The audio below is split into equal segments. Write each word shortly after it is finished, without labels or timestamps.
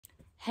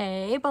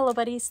Hey, Bolo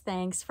buddies,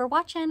 thanks for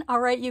watching.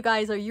 All right, you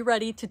guys, are you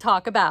ready to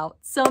talk about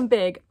some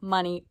big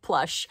money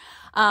plush?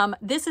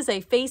 This is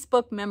a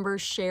Facebook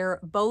members share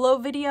Bolo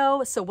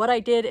video. So what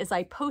I did is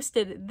I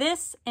posted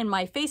this in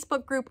my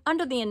Facebook group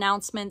under the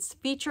announcements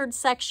featured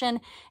section,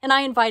 and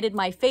I invited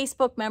my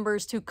Facebook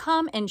members to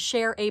come and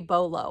share a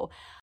Bolo.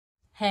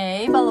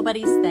 Hey, Bolo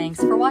buddies, thanks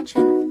for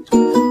watching.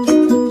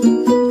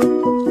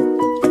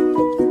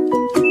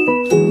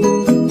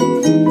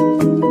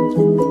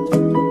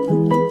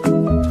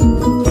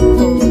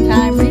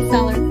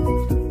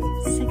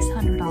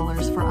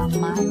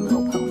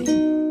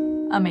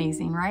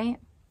 Amazing, right?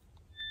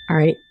 All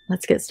right,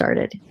 let's get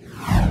started.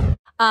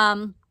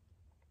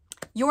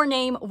 Your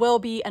name will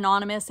be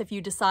anonymous if you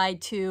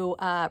decide to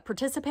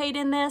participate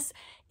in this.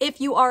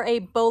 If you are a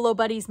Bolo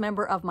Buddies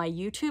member of my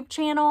YouTube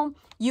channel,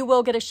 you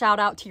will get a shout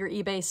out to your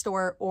eBay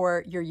store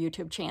or your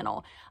YouTube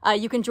channel.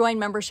 You can join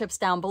memberships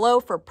down below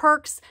for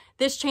perks.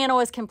 This channel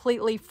is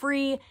completely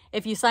free.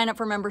 If you sign up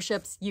for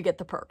memberships, you get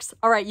the perks.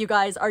 All right, you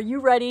guys, are you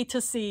ready to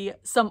see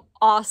some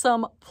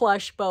awesome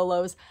plush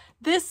Bolos?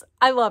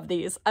 I love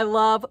these. I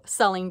love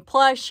selling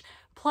plush.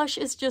 Plush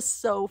is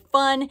just so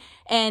fun.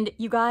 And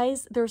you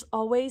guys, there's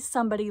always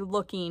somebody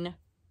looking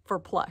for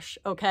plush,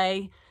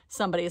 okay?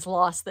 Somebody's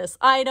lost this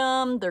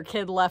item, their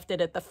kid left it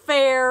at the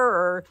fair,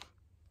 or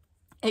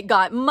it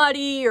got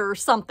muddy or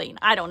something.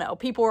 I don't know.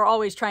 People are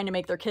always trying to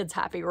make their kids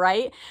happy,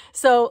 right?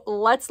 So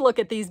let's look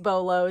at these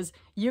Bolos.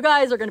 You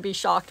guys are going to be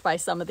shocked by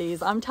some of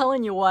these. I'm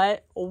telling you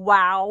what,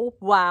 wow,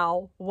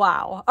 wow,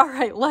 wow. All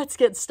right, let's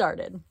get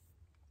started.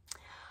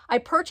 I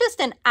purchased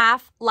an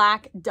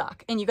Aflac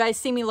duck, and you guys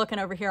see me looking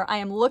over here. I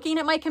am looking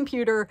at my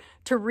computer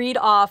to read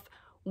off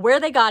where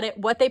they got it,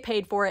 what they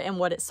paid for it, and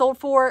what it sold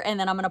for, and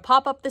then I'm going to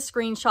pop up the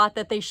screenshot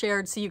that they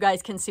shared so you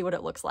guys can see what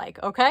it looks like,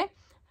 okay?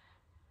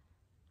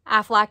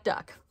 Aflac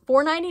duck,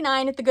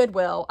 $4.99 at the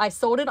Goodwill. I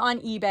sold it on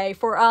eBay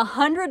for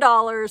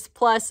 $100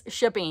 plus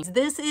shipping.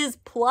 This is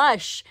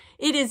plush.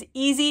 It is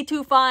easy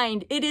to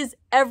find. It is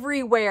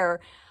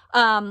everywhere.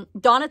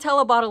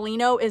 Donatella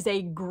Bottolino is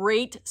a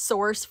great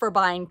source for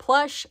buying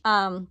plush.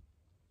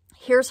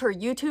 Here's her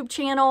YouTube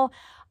channel.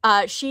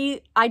 I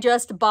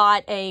just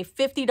bought a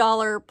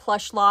 $50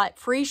 plush lot,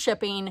 free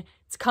shipping.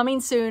 It's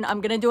coming soon.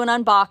 I'm going to do an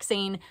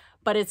unboxing,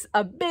 but it's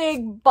a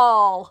big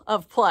ball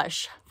of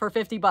plush for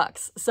 50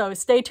 bucks. So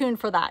stay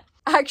tuned for that.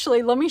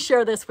 Actually, let me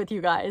share this with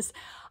you guys.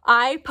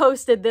 I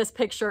posted this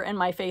picture in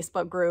my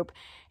Facebook group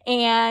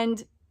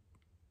and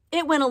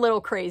it went a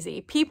little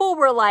crazy. People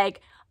were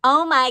like,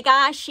 oh my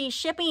gosh, she's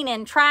shipping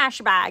in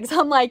trash bags.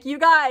 I'm like, you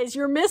guys,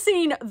 you're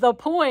missing the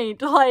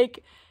point.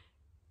 Like,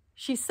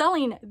 she's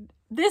selling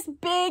this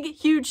big,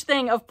 huge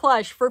thing of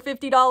plush for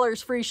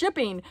 $50 free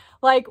shipping.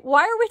 Like,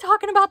 why are we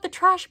talking about the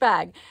trash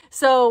bag?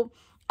 So,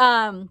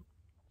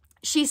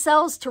 she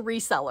sells to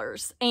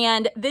resellers,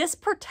 and this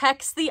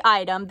protects the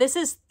item. This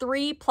is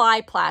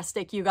 3-ply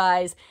plastic, you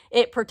guys.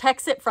 It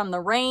protects it from the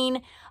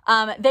rain.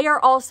 They are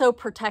also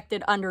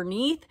protected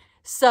underneath.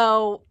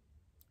 So,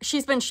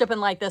 she's been shipping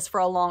like this for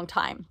a long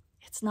time.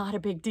 It's not a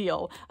big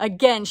deal.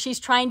 Again, she's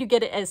trying to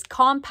get it as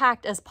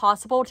compact as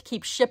possible to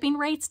keep shipping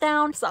rates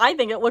down. So I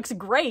think it looks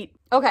great.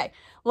 Okay,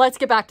 let's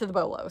get back to the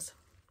Bolos.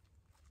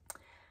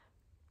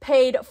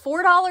 Paid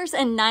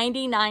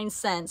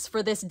 $4.99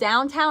 for this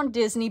Downtown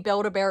Disney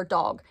Build-A-Bear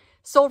dog.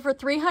 Sold for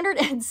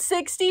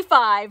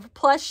 $365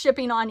 plus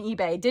shipping on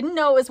eBay. Didn't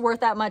know it was worth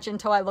that much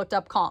until I looked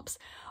up comps.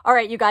 All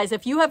right, you guys,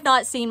 if you have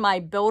not seen my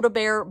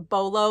Build-A-Bear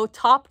Bolo,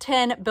 top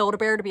 10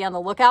 Build-A-Bear to be on the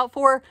lookout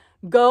for,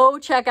 go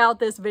check out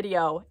this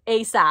video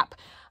ASAP.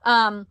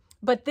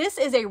 But this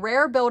is a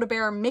rare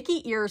Build-A-Bear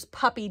Mickey Ears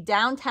puppy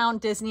Downtown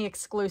Disney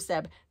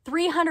exclusive.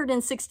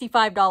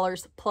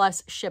 $365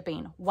 plus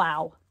shipping.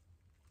 Wow.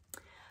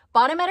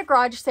 Bought him at a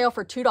garage sale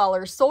for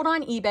 $2, sold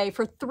on eBay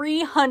for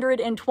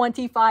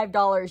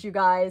 $325, you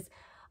guys.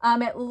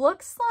 It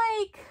looks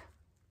like,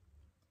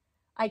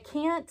 I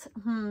can't,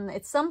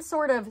 it's some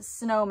sort of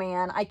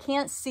snowman. I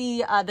can't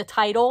see the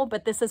title,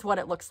 but this is what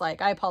it looks like.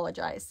 I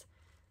apologize.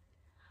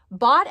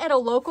 Bought at a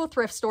local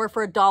thrift store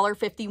for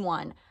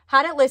 $1.51.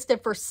 Had it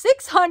listed for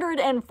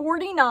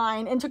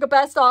 $649 and took a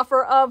best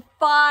offer of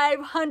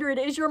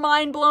 $500. Is your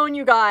mind blown,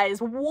 you guys?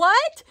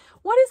 What?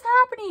 What is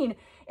happening?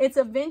 It's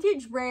a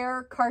vintage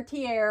rare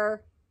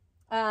Cartier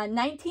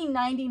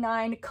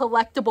 1999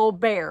 collectible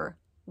bear.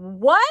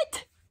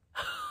 What?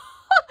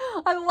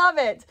 I love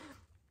it.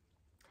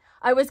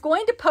 I was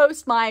going to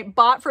post my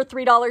bought for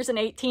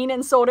 $3.18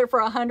 and sold it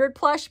for $100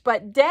 plush,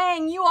 but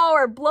dang, you all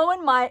are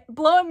blowing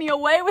me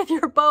away with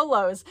your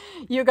Bolos.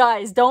 You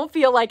guys, don't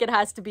feel like it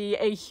has to be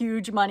a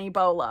huge money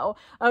Bolo.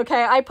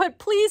 Okay, I put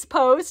please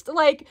post,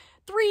 like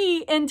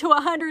 3 into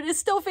 100 is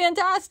still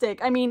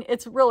fantastic. I mean,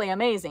 it's really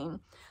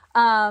amazing.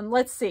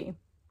 Let's see.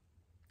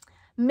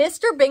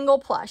 Mr. Bingle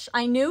plush.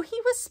 I knew he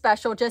was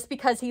special just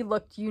because he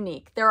looked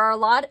unique. There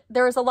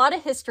is a lot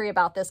of history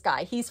about this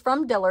guy. He's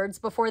from Dillard's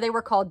before they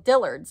were called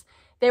Dillards.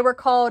 They were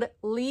called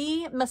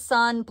Lee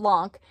Masson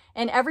Blanc,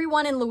 and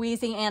everyone in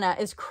Louisiana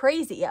is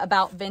crazy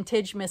about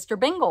vintage Mr.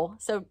 Bingle.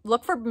 So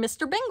look for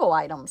Mr. Bingle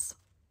items.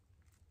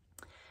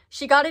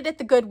 She got it at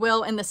the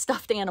Goodwill in the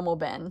stuffed animal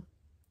bin.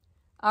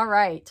 All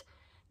right.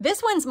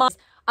 This one's mine.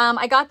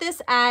 I got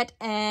this at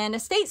an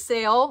estate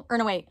sale. Or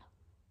no, wait.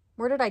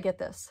 Where did I get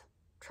this?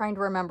 I'm trying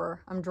to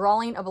remember. I'm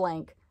drawing a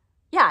blank.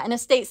 Yeah, an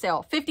estate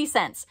sale. 50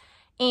 cents.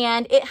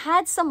 And it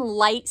had some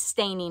light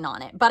staining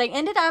on it. But I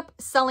ended up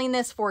selling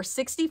this for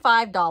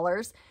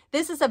 $65.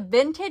 This is a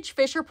vintage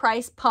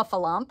Fisher-Price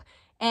Puffalump.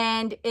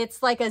 And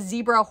it's like a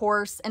zebra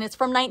horse. And it's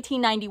from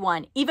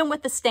 1991. Even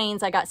with the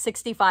stains, I got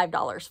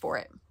 $65 for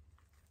it.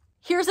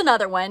 Here's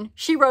another one.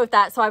 She wrote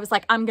that, so I was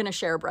like, I'm going to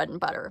share bread and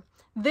butter.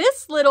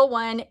 This little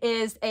one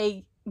is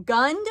a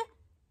gunned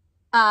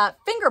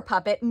finger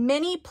puppet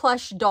mini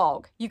plush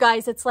dog. You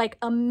guys, it's like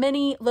a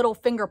mini little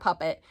finger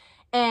puppet.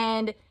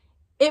 And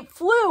it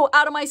flew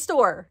out of my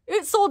store.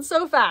 It sold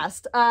so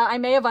fast. I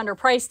may have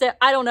underpriced it.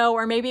 I don't know.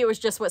 Or maybe it was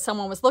just what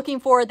someone was looking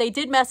for. They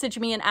did message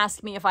me and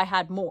ask me if I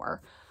had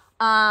more.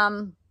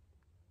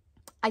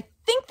 I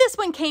think this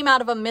one came out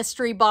of a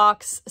mystery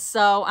box,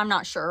 so I'm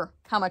not sure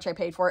how much I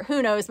paid for it.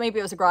 Who knows? Maybe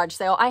it was a garage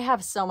sale. I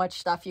have so much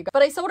stuff, you guys.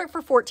 But I sold it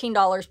for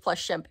 $14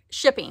 plus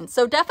shipping,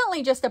 so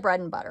definitely just a bread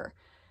and butter.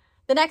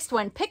 The next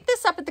one, pick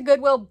this up at the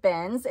Goodwill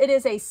bins. It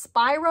is a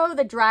Spyro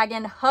the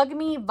Dragon Hug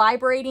Me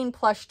vibrating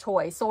plush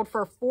toy, sold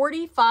for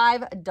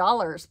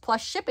 $45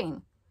 plus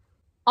shipping.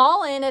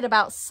 All in at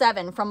about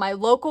 7 from my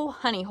local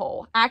honey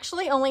hole.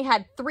 Actually only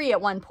had 3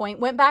 at one point.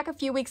 Went back a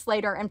few weeks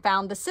later and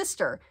found the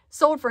sister.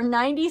 Sold for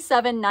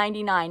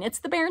 $97.99. It's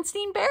the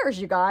Berenstain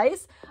Bears, you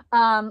guys.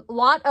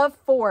 Lot of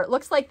 4. It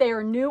looks like they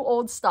are new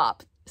old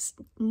stock.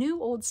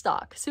 New old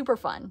stock. Super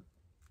fun.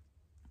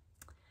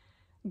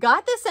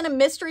 Got this in a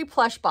mystery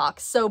plush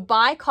box. So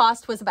buy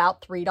cost was about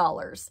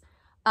 $3.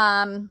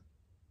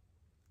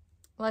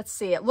 Let's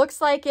see. It looks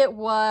like it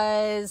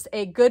was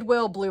a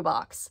Goodwill blue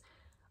box.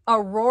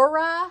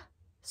 Aurora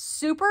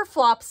Super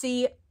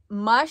Flopsy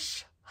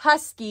Mush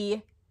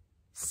Husky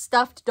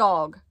Stuffed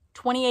Dog,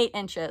 28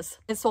 inches.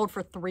 It sold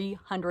for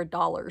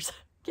 $300.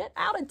 Get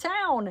out of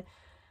town.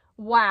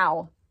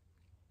 Wow.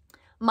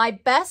 My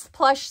best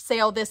plush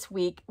sale this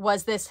week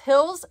was this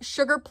Hills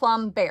Sugar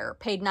Plum Bear.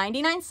 Paid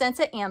 99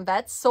 cents at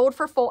Amvets, sold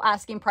for full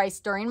asking price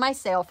during my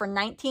sale for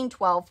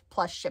 $19.12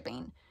 plus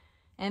shipping.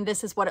 And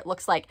this is what it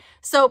looks like.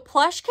 So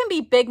plush can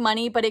be big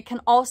money, but it can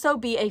also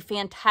be a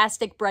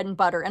fantastic bread and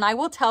butter. And I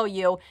will tell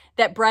you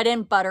that bread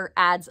and butter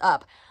adds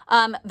up.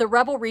 The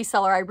Rebel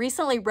Reseller, I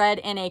recently read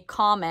in a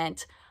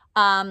comment,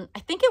 I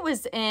think it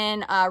was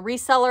in a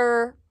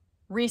Reseller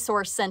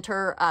Resource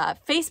Center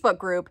Facebook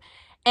group,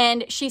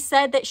 and she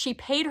said that she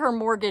paid her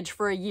mortgage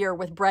for a year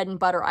with bread and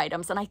butter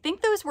items. And I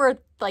think those were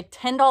like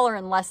 $10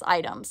 and less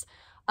items.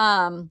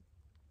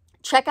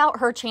 Check out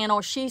her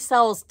channel. She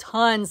sells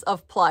tons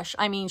of plush.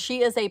 I mean,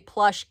 she is a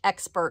plush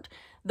expert,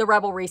 the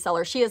Rebel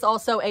Reseller. She is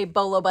also a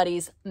Bolo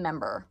Buddies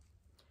member.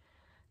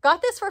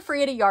 Got this for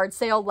free at a yard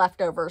sale,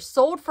 leftovers.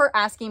 Sold for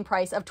asking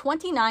price of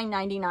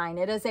 $29.99.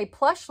 It is a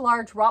plush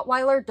large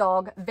Rottweiler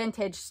dog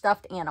vintage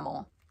stuffed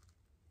animal.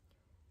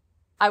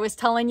 I was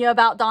telling you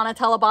about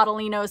Donatella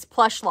Bottolino's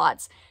plush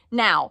lots.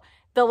 Now,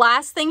 the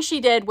last thing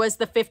she did was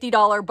the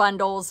 $50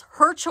 bundles,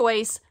 her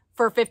choice,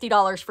 for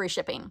 $50 free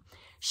shipping.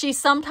 She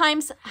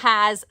sometimes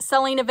has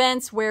selling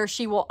events where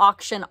she will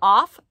auction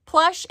off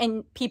plush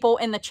and people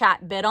in the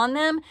chat bid on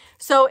them.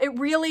 So it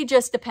really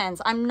just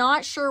depends. I'm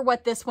not sure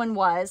what this one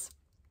was,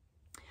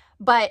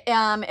 but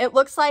it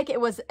looks like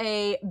it was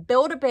a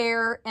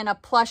Build-A-Bear and a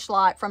plush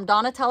lot from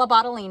Donatella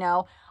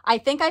Bottolino. I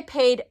think I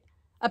paid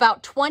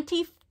about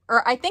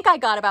I think I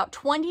got about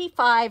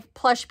 25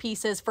 plush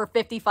pieces for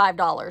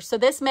 $55. So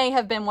this may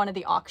have been one of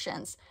the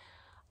auctions.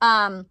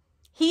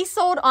 He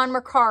sold on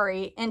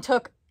Mercari and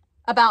took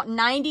about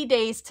 90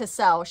 days to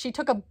sell. She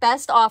took a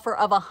best offer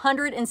of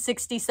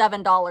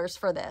 $167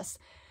 for this.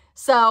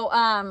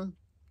 So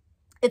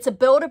it's a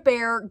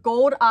Build-A-Bear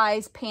Gold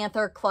Eyes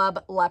Panther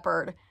Club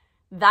Leopard.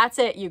 That's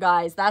it, you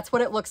guys. That's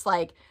what it looks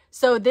like.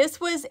 So this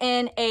was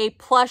in a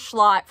plush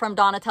lot from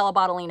Donatella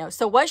Bottolino.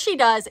 So what she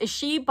does is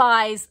she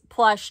buys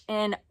plush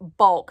in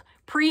bulk,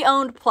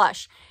 pre-owned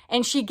plush.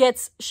 And she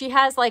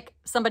has like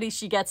somebody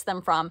she gets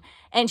them from.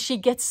 And she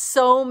gets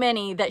so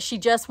many that she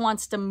just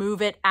wants to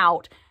move it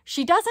out.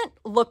 She doesn't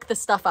look the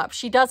stuff up.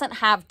 She doesn't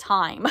have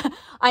time.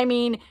 I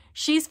mean,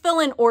 she's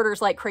filling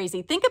orders like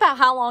crazy. Think about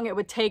how long it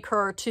would take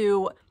her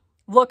to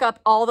look up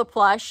all the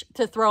plush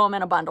to throw them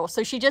in a bundle.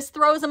 So she just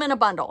throws them in a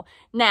bundle.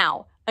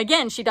 Now,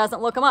 again, she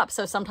doesn't look them up.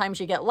 So sometimes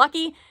you get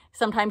lucky.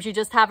 Sometimes you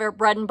just have her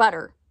bread and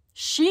butter.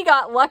 She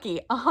got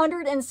lucky,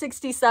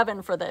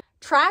 $167 for this.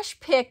 Trash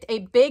picked a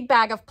big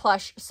bag of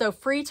plush, so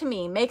free to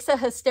me. Makes a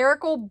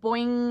hysterical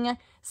boing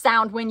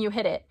sound when you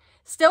hit it.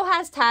 Still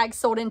has tags,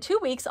 sold in 2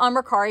 weeks on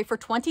Mercari for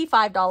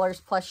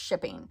 $25 plus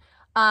shipping.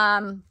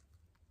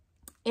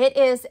 It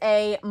is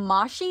a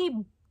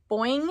Moshi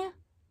boing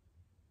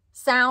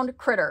sound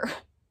critter.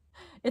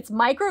 It's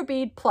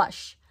microbead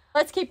plush.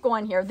 Let's keep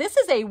going here. This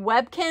is a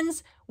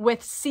Webkinz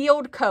with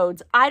sealed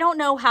codes. I don't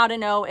know how to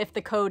know if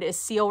the code is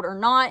sealed or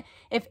not.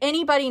 If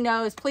anybody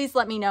knows, please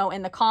let me know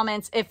in the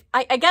comments. If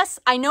I guess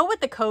I know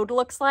what the code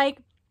looks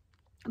like,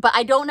 but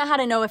I don't know how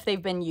to know if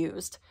they've been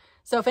used.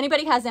 So if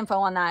anybody has info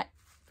on that,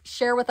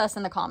 share with us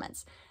in the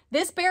comments.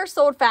 This bear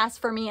sold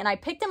fast for me, and I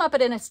picked him up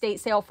at an estate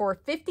sale for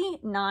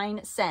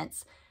 59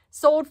 cents.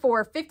 Sold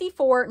for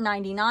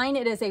 $54.99.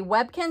 It is a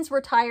Webkinz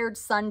retired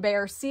sun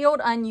bear,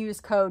 sealed,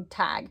 unused code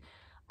tag.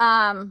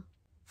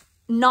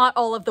 Not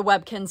all of the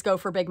Webkins go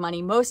for big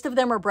money. Most of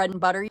them are bread and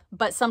butter,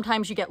 but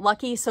sometimes you get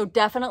lucky, so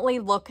definitely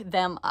look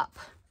them up.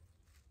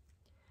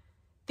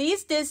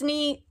 These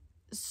Disney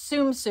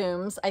Tsum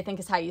Tsums, I think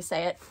is how you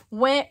say it,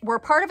 were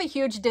part of a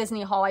huge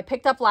Disney haul I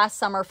picked up last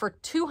summer for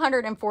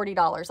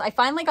 $240. I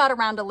finally got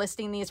around to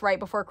listing these right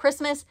before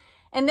Christmas,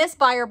 and this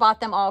buyer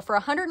bought them all for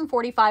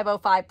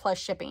 $145.05 plus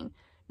shipping.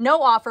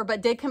 No offer,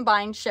 but did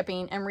combine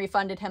shipping and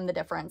refunded him the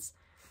difference.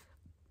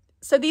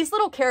 So these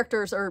little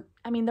characters are,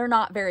 I mean, they're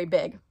not very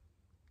big.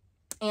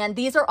 And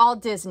these are all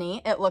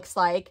Disney, it looks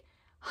like.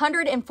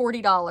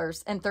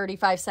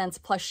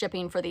 $140.35 plus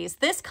shipping for these.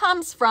 This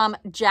comes from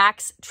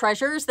Jack's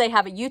Treasures. They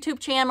have a YouTube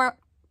channel.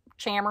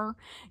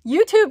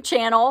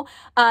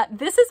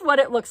 This is what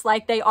it looks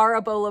like. They are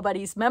a Bolo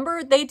Buddies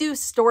member. They do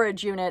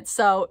storage units,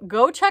 so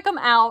go check them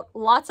out.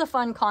 Lots of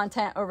fun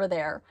content over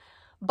there.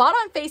 Bought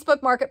on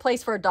Facebook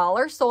Marketplace for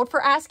 $1, sold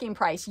for asking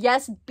price.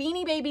 Yes,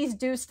 Beanie Babies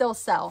do still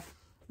sell.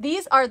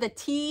 These are the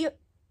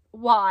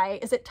TY,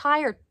 is it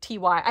Ty or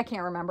TY? I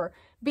can't remember.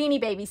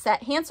 Beanie Baby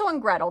set, Hansel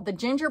and Gretel, the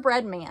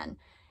gingerbread man.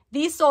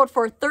 These sold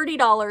for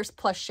 $30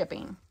 plus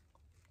shipping.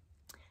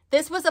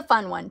 This was a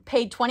fun one.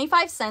 Paid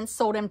 25 cents,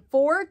 sold in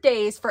 4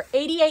 days for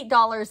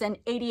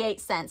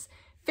 $88.88.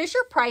 Fisher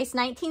Price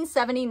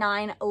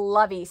 1979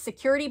 Lovey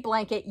security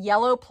blanket,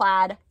 yellow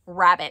plaid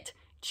rabbit.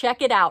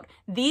 Check it out.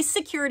 These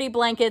security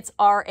blankets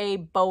are a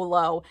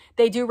bolo.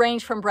 They do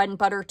range from bread and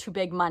butter to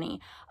big money.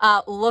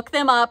 Look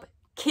them up.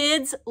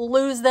 Kids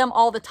lose them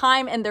all the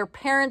time, and their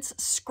parents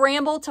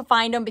scramble to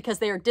find them because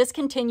they are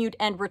discontinued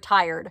and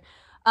retired.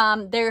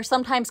 They're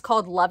sometimes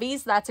called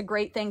loveys. That's a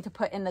great thing to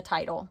put in the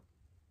title.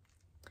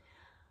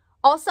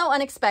 Also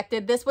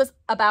unexpected, this was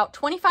about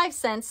 25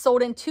 cents,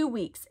 sold in 2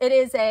 weeks. It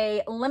is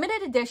a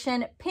limited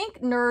edition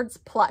Pink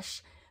Nerds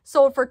plush,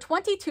 sold for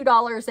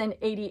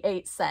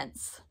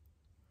 $22.88.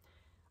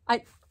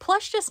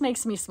 Plush just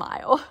makes me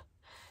smile.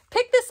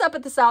 Picked this up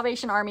at the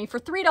Salvation Army for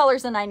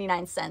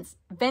 $3.99.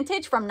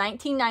 Vintage from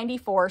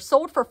 1994,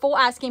 sold for full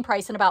asking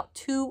price in about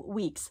 2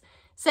 weeks.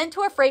 Sent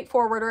to a freight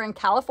forwarder in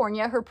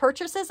California who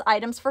purchases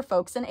items for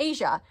folks in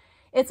Asia.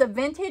 It's a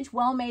vintage,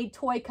 well-made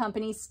toy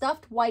company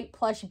stuffed white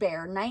plush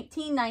bear,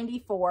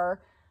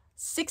 1994,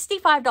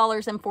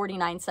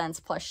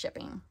 $65.49 plus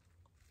shipping.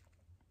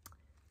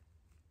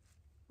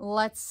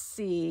 Let's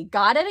see,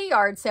 got at a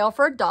yard sale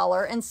for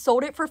 $1 and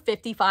sold it for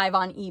 $55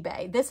 on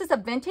eBay. This is a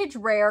vintage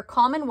rare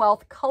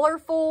Commonwealth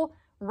colorful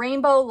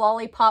rainbow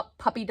lollipop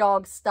puppy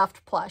dog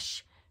stuffed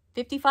plush.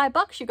 55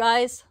 bucks, you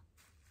guys.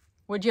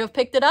 Would you have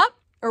picked it up?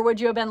 Or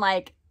would you have been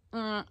like,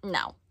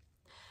 no.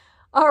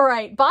 All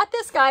right, bought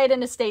this guy at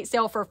an estate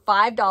sale for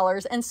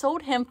 $5 and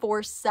sold him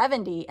for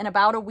 $70 in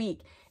about a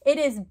week. It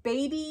is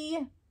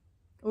baby,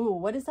 ooh,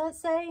 what does that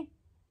say?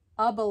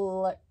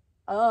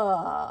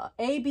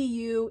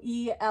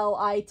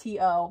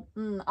 A-B-U-E-L-I-T-O.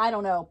 I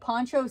don't know.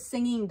 Poncho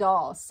singing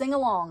doll. Sing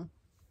along.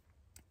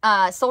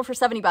 Sold for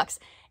 70 bucks.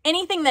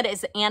 Anything that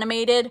is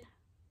animated,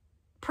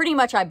 pretty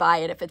much I buy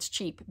it if it's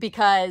cheap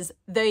because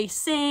they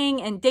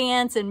sing and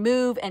dance and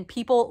move and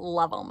people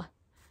love them.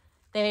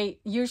 They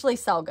usually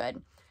sell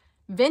good.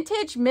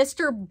 Vintage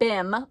Mr.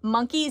 Bim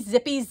Monkey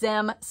Zippy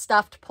Zim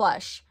stuffed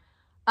plush.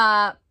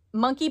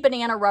 Monkey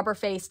banana rubber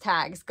face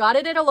tags. Got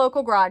it at a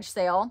local garage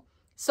sale.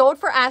 Sold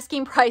for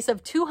asking price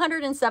of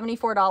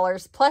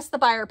 $274, plus the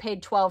buyer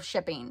paid $12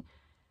 shipping.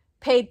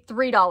 Paid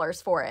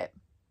 $3 for it.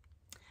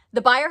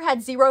 The buyer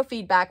had 0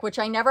 feedback, which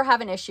I never have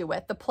an issue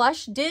with. The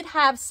plush did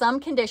have some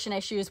condition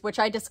issues, which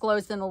I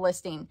disclosed in the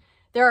listing.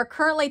 There are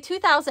currently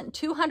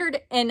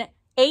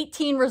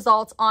 2,218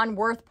 results on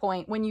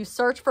WorthPoint when you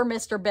search for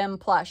Mr. Bim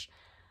plush.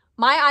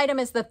 My item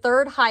is the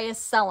 3rd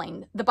highest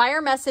selling. The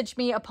buyer messaged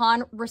me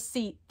upon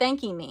receipt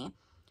thanking me.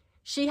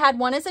 She had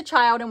one as a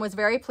child and was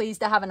very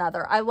pleased to have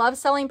another. I love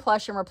selling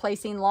plush and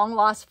replacing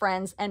long-lost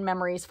friends and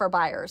memories for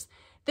buyers.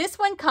 This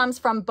one comes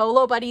from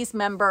Bolo Buddies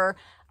member,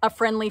 A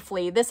Friendly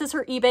Flea. This is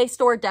her eBay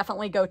store.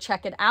 Definitely go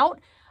check it out.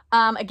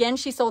 Again,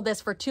 she sold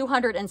this for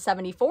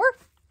 $274.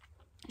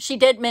 She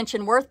did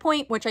mention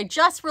WorthPoint, which I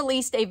just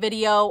released a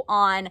video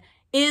on.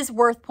 Is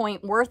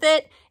WorthPoint worth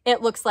it?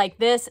 It looks like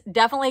this.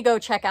 Definitely go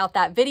check out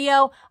that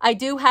video. I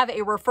do have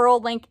a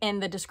referral link in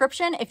the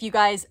description if you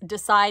guys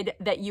decide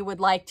that you would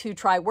like to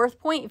try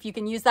WorthPoint. If you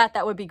can use that,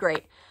 that would be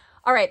great.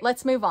 All right,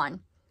 let's move on.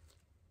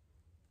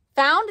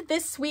 Found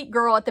this sweet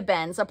girl at the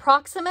bins,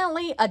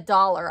 approximately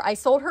 $1. I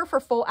sold her for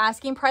full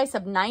asking price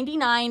of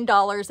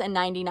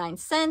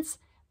 $99.99.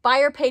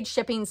 Buyer paid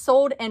shipping,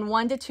 sold in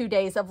 1 to 2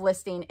 days of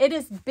listing. It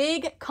is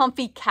big,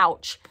 comfy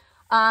couch.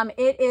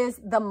 It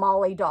is the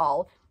Molly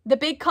doll. The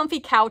big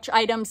comfy couch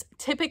items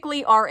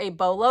typically are a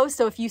bolo,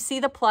 so if you see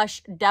the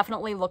plush,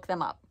 definitely look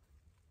them up.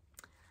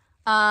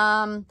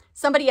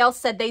 Somebody else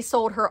said they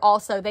sold her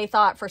also, they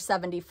thought for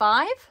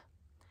 $75.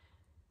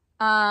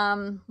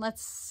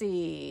 Let's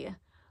see.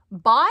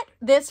 Bought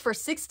this for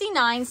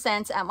 69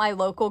 cents at my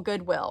local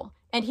Goodwill,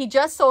 and he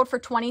just sold for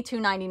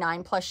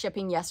 $22.99 plus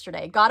shipping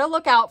yesterday. Gotta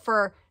look out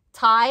for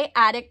Thai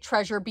Attic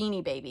Treasure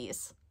Beanie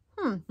Babies.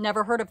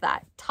 Never heard of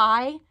that.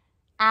 Thai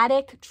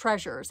Attic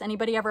Treasures.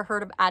 Anybody ever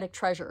heard of Attic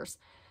Treasures?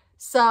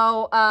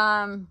 So,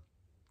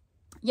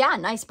 yeah,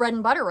 nice bread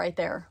and butter right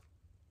there.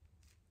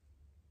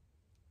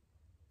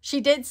 She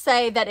did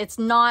say that it's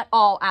not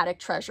all attic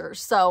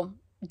treasures, so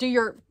do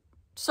your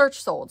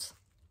search solds.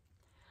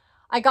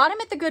 I got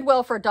him at the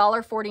Goodwill for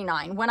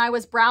 $1.49. When I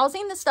was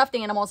browsing the stuffed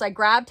animals, I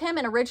grabbed him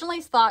and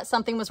originally thought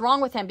something was wrong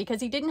with him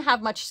because he didn't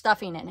have much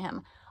stuffing in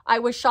him. I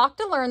was shocked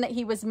to learn that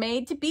he was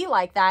made to be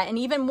like that, and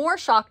even more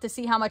shocked to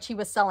see how much he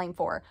was selling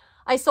for.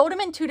 I sold him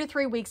in 2 to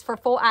 3 weeks for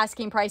full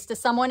asking price to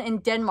someone in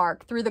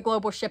Denmark through the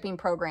global shipping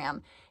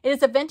program. It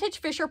is a vintage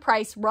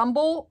Fisher-Price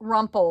Rumble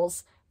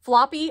Rumples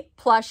floppy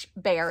plush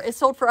bear. It's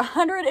sold for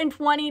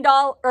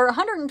 $120 or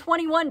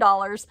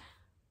 $121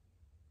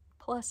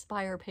 plus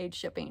buyer paid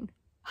shipping.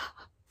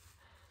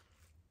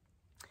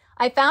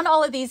 I found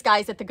all of these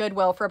guys at the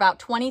Goodwill for about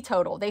 $20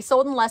 total. They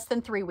sold in less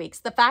than 3 weeks.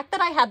 The fact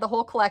that I had the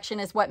whole collection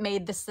is what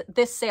made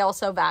this sale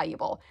so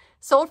valuable.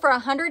 Sold for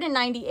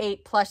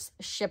 $198 plus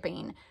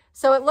shipping.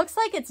 So it looks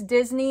like it's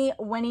Disney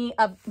Winnie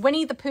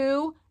the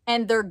Pooh,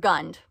 and they're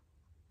gunned.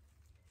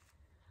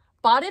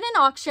 Bought it in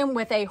auction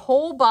with a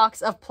whole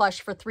box of plush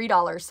for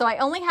 $3, so I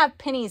only have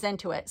pennies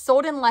into it.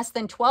 Sold in less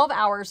than 12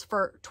 hours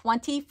for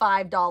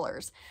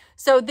 $25.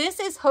 So this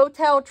is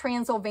Hotel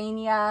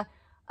Transylvania.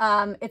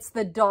 It's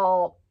the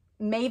doll,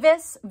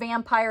 Mavis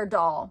Vampire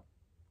Doll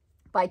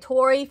by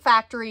Toy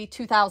Factory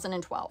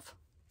 2012.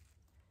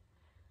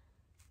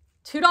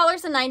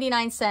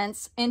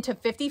 $2.99 into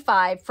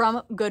 $55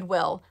 from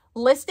Goodwill.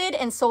 Listed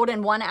and sold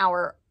in 1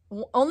 hour.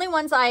 Only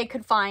ones I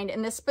could find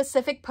in this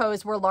specific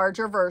pose were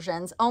larger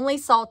versions. Only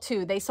saw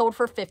 2. They sold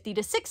for $50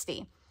 to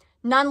 $60.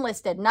 None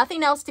listed.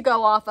 Nothing else to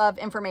go off of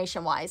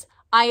information-wise.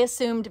 I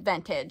assumed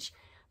vintage,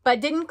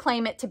 but didn't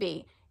claim it to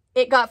be.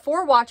 It got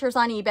 4 watchers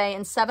on eBay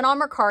and 7 on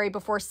Mercari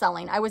before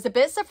selling. I was a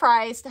bit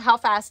surprised how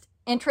fast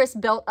interest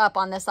built up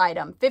on this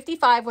item.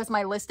 $55 was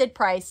my listed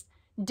price.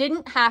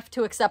 Didn't have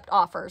to accept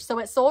offers, so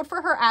it sold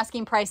for her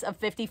asking price of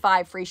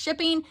 $55 free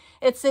shipping.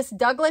 It's this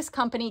Douglas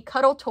Company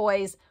Cuddle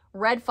Toys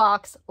Red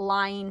Fox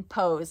lying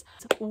pose.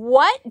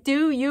 What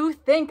do you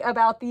think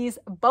about these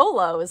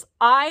bolos?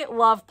 I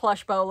love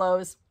plush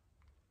bolos.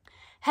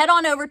 Head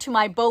on over to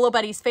my Bolo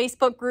Buddies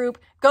Facebook group.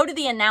 Go to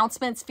the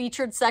announcements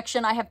featured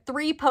section. I have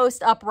 3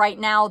 posts up right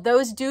now.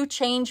 Those do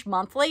change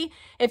monthly.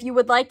 If you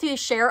would like to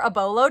share a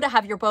bolo to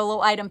have your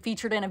bolo item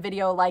featured in a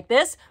video like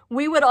this,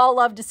 we would all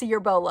love to see your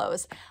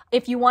bolos.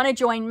 If you want to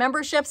join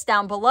memberships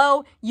down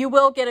below, you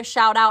will get a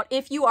shout out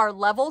if you are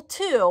level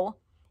 2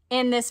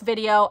 in this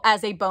video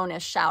as a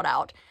bonus shout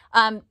out.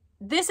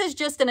 This is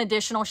just an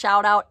additional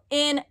shout out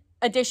in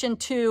addition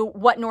to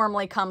what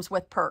normally comes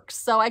with perks.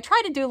 So I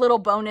try to do little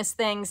bonus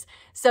things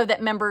so that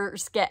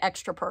members get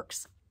extra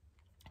perks.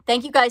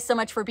 Thank you guys so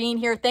much for being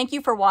here. Thank you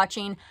for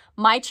watching.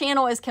 My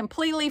channel is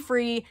completely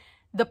free.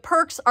 The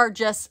perks are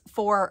just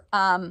for,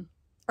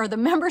 or the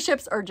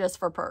memberships are just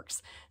for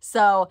perks.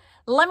 So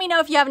let me know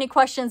if you have any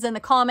questions in the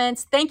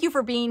comments. Thank you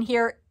for being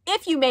here.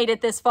 If you made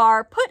it this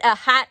far, put a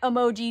hat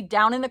emoji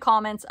down in the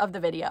comments of the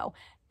video.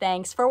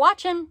 Thanks for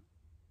watching.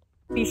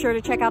 Be sure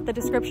to check out the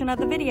description of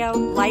the video.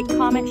 Like,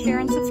 comment, share,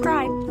 and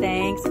subscribe.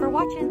 Thanks for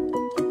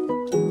watching.